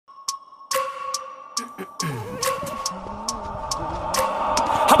I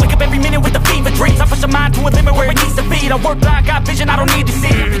wake up every minute with the fever dreams. I push my mind to a limit where it needs to be. I work blind, got vision, I don't need to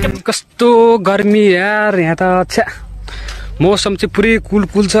see. कस्तो गर्मी यार यहाँ त छ्या मौसम चाहिँ पुरै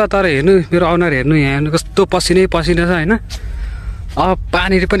कुल छ तर हेर्नु मेरो अनुहार हेर्नु यहाँ हेर्नु कस्तो पसिनै पसिना छ हैन अब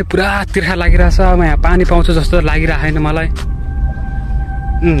पानीले पनि पुरा तिर्खा लागिरहेछ म यहाँ पानी पाउँछु जस्तो लागिरहेन मलाई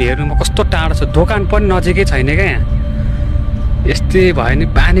हेर्नु म कस्तो टाढो छ दोकान पनि नजिकै छैन क्या यहाँ यस्तै भयो नि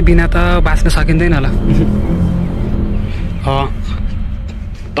पानी बिना त बाँच्न सकिँदैन होला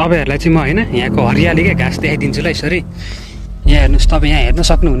तपाईहरुलाई चाहिँ म हैन यहाँको हरियाली के घाँस देखाइदिन्छु ल यसरी यहाँ हेर्नुस् तपाईँ यहाँ हेर्न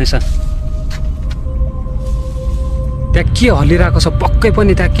सक्नुहुनेछ त्यहाँ के हल्लिरहेको छ पक्कै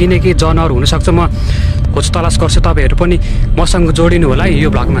पनि त्यहाँ किन के जनावर हुनसक्छ म खोज तलास गर्छु तपाईहरु पनि मसँग जोडिनु होला है यो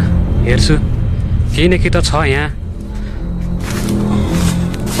भ्लगमा हेर्छु किन के त छ यहाँ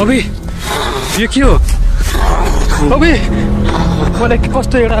अबे यो के हो अबे मलाई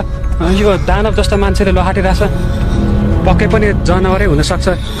कस्तो एउटा यो दानव जस्तो मान्छेले लहाटिरहेछ पक्कै पनि जनावरै हुनसक्छ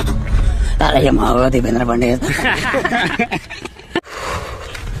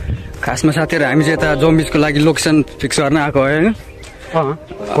खासमा साथीहरु हामी चाहिँ यता जम्बिसको लागि लोकेसन फिक्स गर्न आएको हो हैन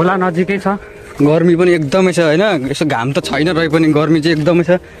खोला नजिकै छ गर्मी पनि एकदमै छ हैन यसो घाम त छैन रहे पनि गर्मी चाहिँ एकदमै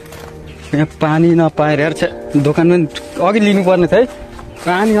छ यहाँ पानी नपाएर यार दोकान पनि अघि लिनु पर्ने थियो है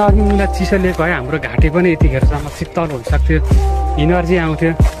पानी अघि मलाई चिसो लिएको है हाम्रो घाँटी पनि यतिखेरसम्म शीतल हुन सक्थ्यो इनर्जी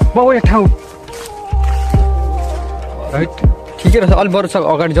आउँथ्यो बहु एक ठाउँ राइट ठिकै रहेछ अलि बरु छ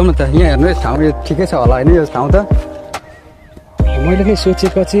अगाडि जाउँ न त यहाँ हेर्नु ठाउँ यो ठिकै छ होला हैन यो ठाउँ त मैले नै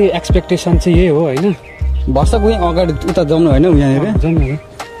सोचेको चाहिँ एक्सपेक्टेसन चाहिँ यही हो हैन वर्षको यहाँ अगाडि उता जाउँ न हैन यहाँनिर जाउँ न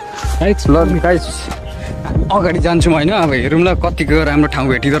राइट ल गाइस अगाडि जान्छौँ हैन अब हेरौँ ल कतिको राम्रो ठाउँ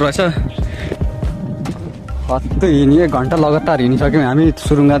भेटिँदो रहेछ कति हिँड्यो 1 घन्टा लगातार हिँडिसक्यौँ हामी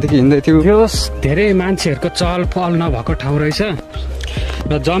सुरुङादेखि हिँड्दै थियौँ यो धेरै मान्छेहरूको चहल पहल नभएको ठाउँ रहेछ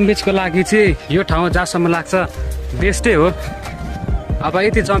र जम्बिजको लागि चाहिँ यो ठाउँ जहाँसम्म लाग्छ बेस्टै हो अब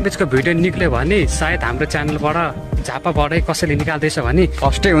यदि जम्बिजको भिडियो निक्ल्यो भने सायद हाम्रो च्यानलबाट झापाबाटै कसैले निकाल्दैछ भने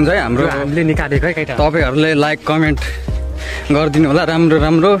फर्स्टै हुन्छ है हाम्रो हामीले निकालेको है केटा तपाईहरुले लाइक कमेन्ट गरिदिनु होला राम्रो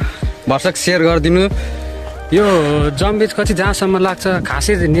राम्रो भर्सक सेयर गरिदिनु यो जम्बिजको चाहिँ जहाँसम्म लाग्छ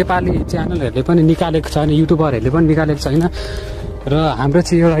खासै नेपाली च्यानलहरूले पनि निकालेको छ अनि युट्युबरहरूले पनि निकालेको छैन र हाम्रो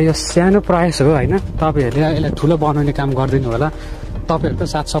चाहिँ एउटा यो सानो प्रयास हो हैन तपाईहरुले यसलाई ठुलो बनाउने काम गरिदिनु होला तपाईहरुको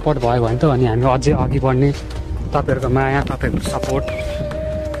साथ सपोर्ट भयो भने त अनि हामी अझै अघि बढ्ने तपाईहरुको माया तपाईहरुको सपोर्ट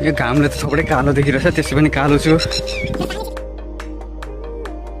यो घामले त थोरै कालो देखिरहेछ त्यसै पनि कालो छु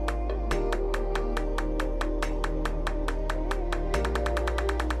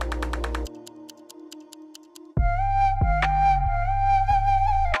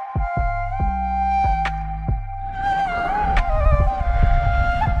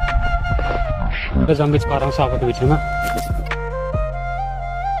जम्बिज कराउँछ अब भिडियोमा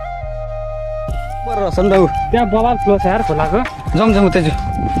सन्दाउ त्यहाँ बवाल फ्लो छ यार खोलाको जाउँ जाउँ त्यही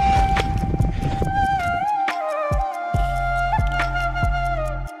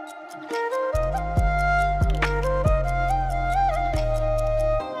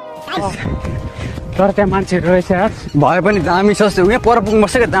तर त्यहाँ मान्छेहरू रहेछ यार भए पनि दामी छ यहाँ पर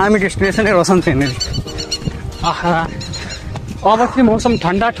पुग्नुपर्छ क्या दामी डेस्टिनेसनै रहेछ नि त्यहाँनिर आहा अब चाहिँ मौसम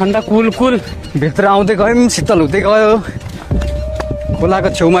ठन्डा ठन्डा कुल भित्र आउँदै गयौँ शीतल हुँदै गयो खोलाको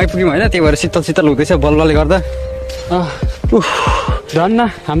छेउमा आइपुग्यौँ होइन त्यही भएर शीतल हुँदैछ बल्लले गर्दा धन्न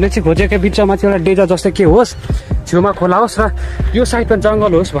हामीले चाहिँ खोजेको बिचमा चाहिँ एउटा डेजा जस्तै के होस् छेउमा खोला होस् र यो साइडमा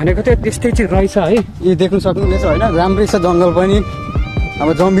जङ्गल होस् भनेको थियो त्यस्तै चाहिँ रहेछ है यी देख्नु सक्नुहुनेछ होइन राम्रै छ जङ्गल पनि अब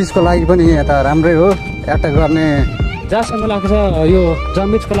जम्बिजको लागि पनि यहाँ त राम्रै हो एट्याक गर्ने जहाँसम्म लाग्छ यो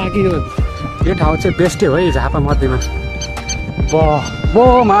जम्बिजको लागि यो ठाउँ चाहिँ बेस्टै हो है झापा मध्येमा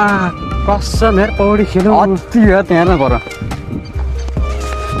बोमा कसम हेर पौडी खेल्नु अति हो त्यहाँ न पर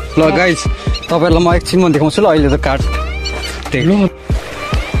ल गाइस तपाईहरुलाई म एकछिनमा देखाउँछु ल अहिले त काट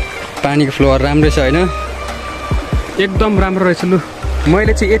पानीको फ्लोर राम्रै छ होइन एकदम राम्रो रहेछ लु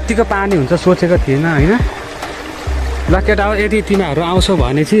मैले चाहिँ यतिको पानी हुन्छ सोचेको थिएन होइन ल केटा हो यदि तिमीहरू आउँछौ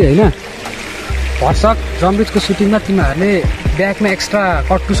भने चाहिँ होइन भर्सक जम्बिजको सुटिङमा तिमीहरूले ब्यागमा एक्स्ट्रा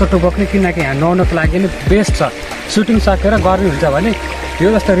कट्टु सट्टु बोक्ने किनकि यहाँ नुहाउनको लागि नि बेस्ट छ सुटिङ सकेर गर्ने हुन्छ भने यो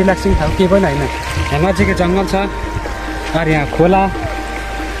जस्तो रिल्याक्सिङ ठाउँ केही पनि होइन यहाँ नजिकै जङ्गल छ अरू यहाँ खोला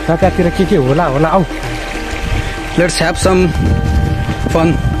र त्यहाँतिर के होला आऊ let's have some fun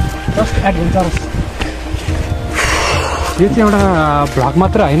just adventurous यो चाहिँ एउटा भ्लग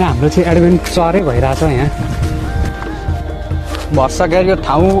मात्र होइन हाम्रो चाहिँ एडभेन्चरै भइरहेछ यहाँ भर्सा गएर यो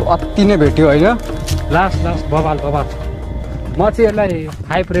ठाउँ अति नै भेट्यो होइन लास्ट बबाल म चाहिँ यसलाई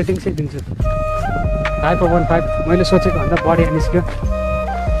 5 रेटिङ चाहिँ दिन्छु 5.15 मैले सोचेको भन्दा बढी निस्क्यो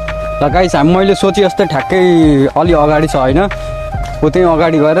ल गाइस मैले सोचे जस्तै ठ्याक्कै अलि अगाडि छ होइन उतै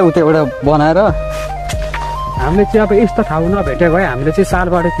अगाडि गएर उतैबाट बनाएर हामीले चाहिँ अब यस्तो ठाउँ नभेटे भए हामीले चाहिँ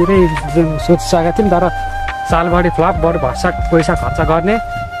सालबारीतिरै सोचिसकेका थियौँ तर सालबारी फ्लप बरु भर्सक पैसा खर्च गर्ने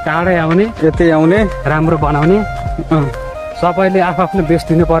टाढै आउने यतै आउने राम्रो बनाउने सबैले आफ्नो बेस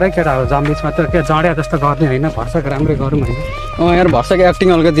दिनु पर्यो केटाहरू जम्बिचमा त के जड्या जस्तो गर्ने होइन भर्सक राम्रै गरौँ होइन यार भर्सक एक्टिङ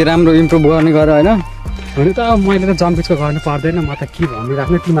अलिकति राम्रो इम्प्रुभ गर्ने गरेर होइन हुनु त अब मैले त जम्बिचको गर्नु पर्दैन म त के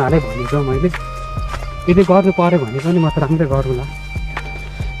भनिराख्ने तिमीहरूले भनिन्छ मैले यदि गर्नु पऱ्यो भने पनि म त राम्रै गरौँला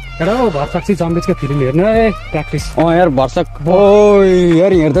र भर्सक चाहिँ जम्बिचको फिल्म हेर्नु है प्र्याक्टिस यार भर्सक ओ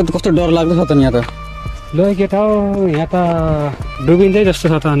यार हेर्दा त कस्तो डर लाग्दो छ त यहाँ त ल केटा हो यहाँ त डुबिँदै जस्तो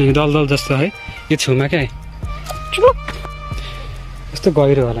छ त अनि दलदल जस्तो है यो छेउमा क्या यस्तो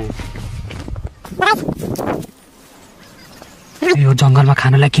गहिरो होला यो जङ्गलमा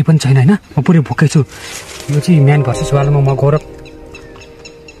खानलाई केही पनि छैन होइन म पुरै भोकै छु यो चाहिँ म्यान भर्सेस वालमा म गौरव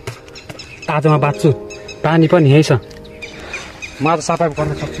ताजोमा बाँच्छु पानी पनि यहीँ छ म त सर्भाइभ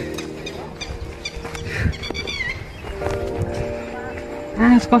गर्न सक्छु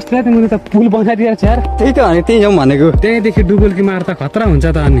कस्तो त मैले त पुल बनाइदिएको छ यार त्यही त अनि त्यही जाउँ भनेको त्यहीँदेखि डुबुल्की मार त खतरा हुन्छ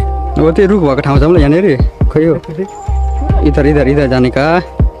त अनि अब त्यही रुख भएको ठाउँ जाउँ ल यहाँनिर खोइ हो इधर इधर इधर जाने का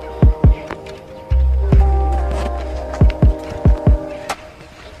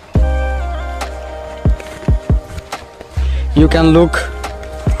You can look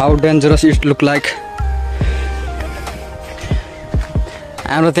how dangerous it look like.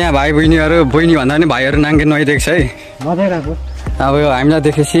 हाम्रो त्यहाँ भाइ बहिनीहरू बहिनी भन्दा पनि भाइहरू नाङ्गे नुहाइदिएको छ है मजै राख्यो अब यो हामीलाई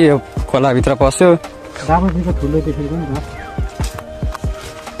देखेपछि यो खोलाभित्र पस्यो राम्रो ठुलो देखेको नि त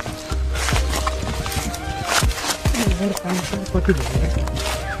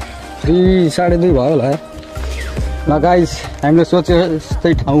 3 साढे 2 भयो होला ल गाइस हामीले सोचे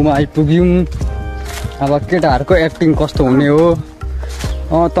जस्तै ठाउँमा आइपुग्यौँ अब केटाहरूको एक्टिङ कस्तो हुने हो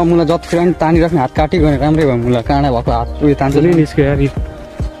त मुला जतिखेर पनि तानिराख्ने हात काटी गयो राम्रै भयो मुला काँडा भएको हात उयो तान्छ नि निस्क्यो यार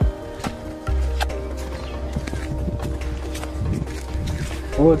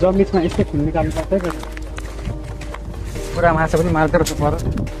हो जमिसमा यस्तै खुल निकाल्नु पर्छ पुरा माछा पनि मार्दै रहेछ पर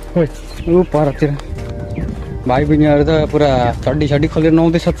खोइ ऊ परतिर भाइ बहिनीहरू त पुरा चड्डी खोलेर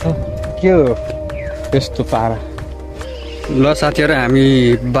नुहाउँदैछ त के हो यस्तो पारा ल साथीहरू हामी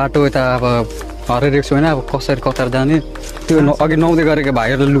बाटो यता अब हराइरहेको छु होइन अब कसरी कतार जाने त्यो अघि नुहाउँदै गरेको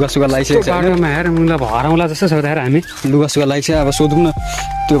भाइहरूले लुगासुगा लगाइसकेको छ बाटोमा हेर मुला हराउँला जस्तो छ यार हामी लुगासुगा लगाइसक्यो अब सोधौँ न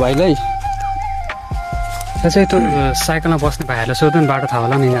त्यो भाइलाई त्यसै त्यो साइकलमा बस्ने भाइहरूलाई सोध्नु नि बाटो थाहा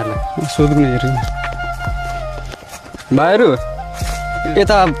होला नि यिनीहरूलाई सोधौँ न हेरौँ भाइहरू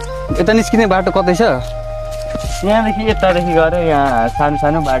यता यता निस्किने बाटो कतै छ यहाँदेखि यतादेखि गएर यहाँ सानो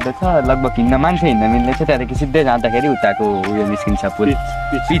सानो बाटो छ लगभग हिँड्न मान्छे हिँड्न मिल्ने छ त्यहाँदेखि सिधै जाँदाखेरि उताको उयो निस्किन्छ पुल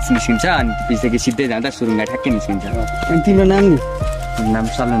पिच निस्किन्छ अनि पिचदेखि सिधै जाँदा सुरुङ्गा ठ्याक्कै निस्किन्छ अनि तिम्रो नाम नि नाम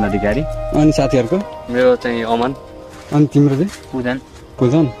सलन अधिकारी अनि साथीहरूको मेरो चाहिँ अमन अनि तिम्रो चाहिँ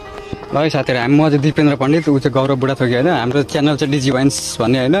पूजन ल है साथीहरू हामी म चाहिँ दिपेन्द्र पण्डित ऊ चाहिँ गौरव बुढा थोकी होइन हाम्रो च्यानल चाहिँ डिजी भाइन्स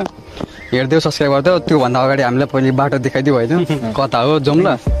भन्ने होइन हेरिदेऊ सब्सक्राइब गरिदेऊ त्योभन्दा अगाडि हामीलाई पहिले बाटो देखाइदियो होइन कता हो जाउँ ल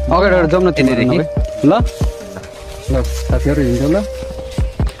अगाडि जाउँ न तिनीदेखि ल ल साथीहरू हिँड्छौँ ल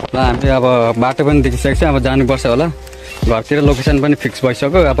हामीले अब बाटो पनि देखिसकेको छ अब जानुपर्छ होला घरतिर लोकेसन पनि फिक्स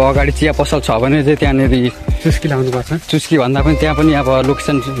भइसक्यो अब अगाडि चिया पसल छ भने चाहिँ त्यहाँनिर चुस्की लाउनुपर्छ चुस्की भन्दा पनि त्यहाँ पनि अब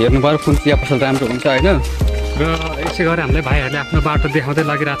लोकेसन हेर्नु पऱ्यो कुन चिया पसल राम्रो हुन्छ होइन र यसै गरेर हामीलाई भाइहरूले आफ्नो बाटो देखाउँदै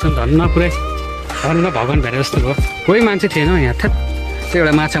लागिरहेको छ धन्न पुरै धन्न भगवान् भेटे जस्तो भयो कोही मान्छे थिएन यहाँ थ्याट त्यो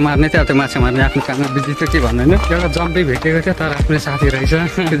एउटा माछा मार्ने थियो त्यो माछा मार्ने आफ्नो काममा बिजी थियो के भन्नु होइन एउटा जम्पी भेटेको थियो तर आफ्नो साथी रहेछ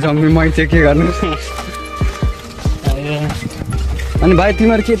त्यो जम्मी मै चाहिँ के गर्नु अनि भाइ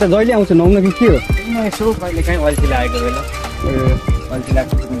तिमीहरू के त जहिले आउँछ नुहाउन कि के हो यसो कहिले काहीँ अल्छी लागेको बेला अल्छी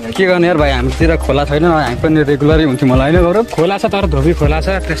लाग्छ के गर्ने यार भाइ हाम्रोतिर खोला छैन हामी पनि रेगुलरै हुन्थ्यो मलाई होइन गौरव खोला छ तर धोबी खोला छ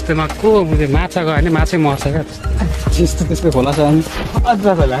त्यस्तोमा को माछा गयो भने माछै मर्छ क्या त्यस्तो खोला छ अनि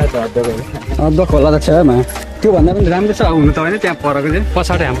अद्वा खोला छ अद्वा खोला त छ मा त्योभन्दा पनि राम्रो छ हुनु त होइन त्यहाँ परको चाहिँ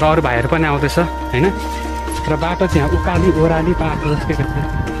पछाडि हाम्रो अरू भाइहरू पनि आउँदैछ होइन र बाटो चाहिँ उकाली ओह्राली बाटो जस्तै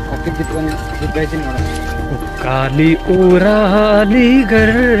उकाली ओह्राली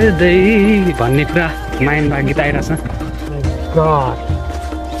गर्दै भन्ने पुरा माइन्डमा गीत आइरहेछ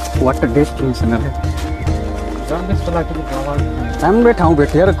वाट डेस्टिनेसन राम्रै ठाउँ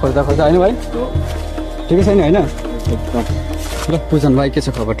भेट्यो यार खोज्दा खोज्दा होइन भाइ ठिकै छैन होइन ल पूजन भाइ के छ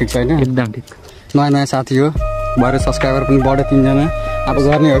खबर ठिक छैन एकदम ठिक नयाँ नयाँ साथी हो भएर सब्सक्राइबर पनि बढ्यो 3 जना अब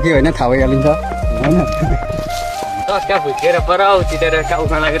गर्ने हो कि होइन थाहा भइहालिन्छ होइन भुकेर पर चिटेर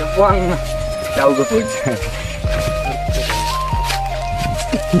टाउमा लागेर टाउको फुट्छ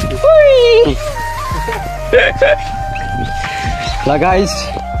ल गाइस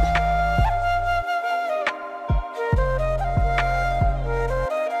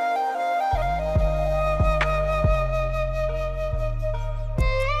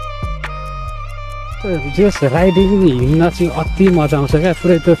जेस राइडिङ हिँड्न चाहिँ अति मजा आउँछ क्या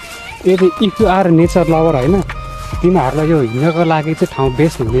पुरै त्यो यदि if you are nature lover होइन तिमीहरूलाई यो हिँड्नको लागि चाहिँ ठाउँ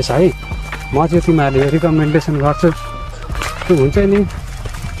बेस्ट हुनेछ है म चाहिँ तिमीहरूले रिकमेन्डेसन गर्छु त्यो हुन्छ नि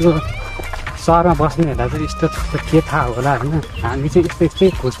त्यो सहरमा बस्नेहरूलाई चाहिँ यस्तो के थाहा होला होइन हामी चाहिँ यस्तै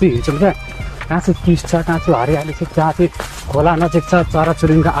खोज्दै हिँड्छौँ क्या कहाँ चाहिँ पिस छ कहाँ चाहिँ हरियाली छ कहाँ चाहिँ खोला नजिक छ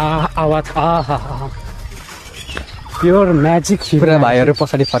चराचुरुङ्गीको आवाज प्योर म्याजिक पुरा भाइहरू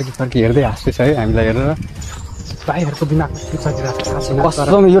पछाडि फर्की हेर्दै हाँस्दैछ है हामीलाई हेरेर भाइहरूको दिमागमा के चलिरहेको थाहा छैन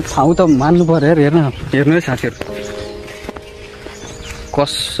कसम यो ठाउँ त मान्नु पर्यो हेर्नु है साथीहरू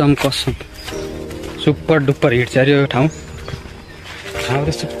कसम सुपर डुपर हिट छ अरे यो ठाउँ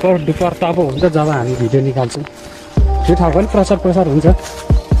हाम्रो सुपर डुपर त अब हुन्छ जब हामी भिडियो निकाल्छौँ त्यो ठाउँ पनि प्रचार हुन्छ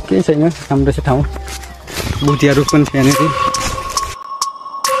केही छैन राम्रो छ ठाउँ भुटिया रुख पनि छ यहाँनिर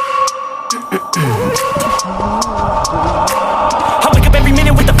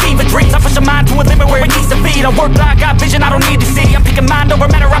Dreams, I push a mind to a limit where it needs to be. I work like I got vision I don't need to see. I'm picking mind over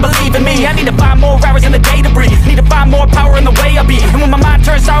matter, I believe in me. I need to find more hours in the day to breathe. Need to find more power in the way I be. And when my mind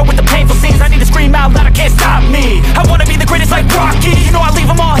turns sour with the painful scenes, I need to scream out loud, I can't stop me. I wanna be the greatest like Rocky. You know I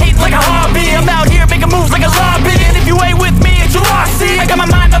leave them all hating like a hobby. I'm out here making moves like a lobby. And if you ain't with me, it's your loss, see. I got my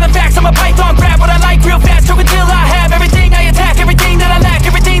mind on the facts, I'm a python, grab what I like real fast. Choke until I have everything I attack, everything that I lack,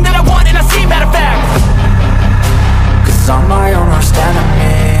 everything that I want and I see, matter of fact. Cause I'm my own worst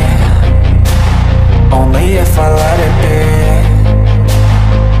enemy. Only if I let it be.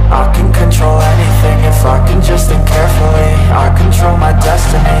 I can control anything if I can just think carefully. I control my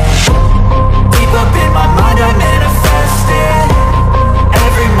destiny. Deep up in my mind I manifest it.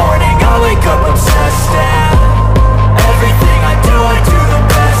 Every morning I wake up obsessed and everything I do the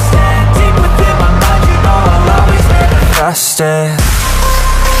best. And deep within my mind you know I'll always manifest it.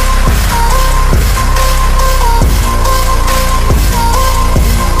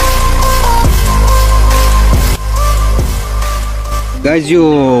 Guys यो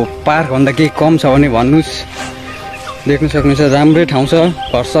पार्कभन्दा केही कम छ भने भन्नुहोस् देख्न सक्नुहुन्छ राम्रै ठाउँ छ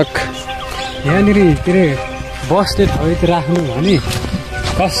भर्सक यहाँनिर के अरे बस्ने ठाउँतिर राख्नु भने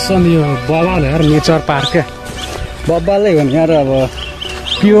कसम यो बबाल यार नेचर पार्क क्या बब्बालै हो नि यार अब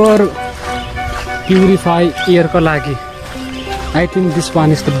प्युरिफाई एयरको लागि I think this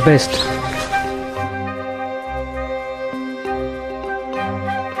one is the best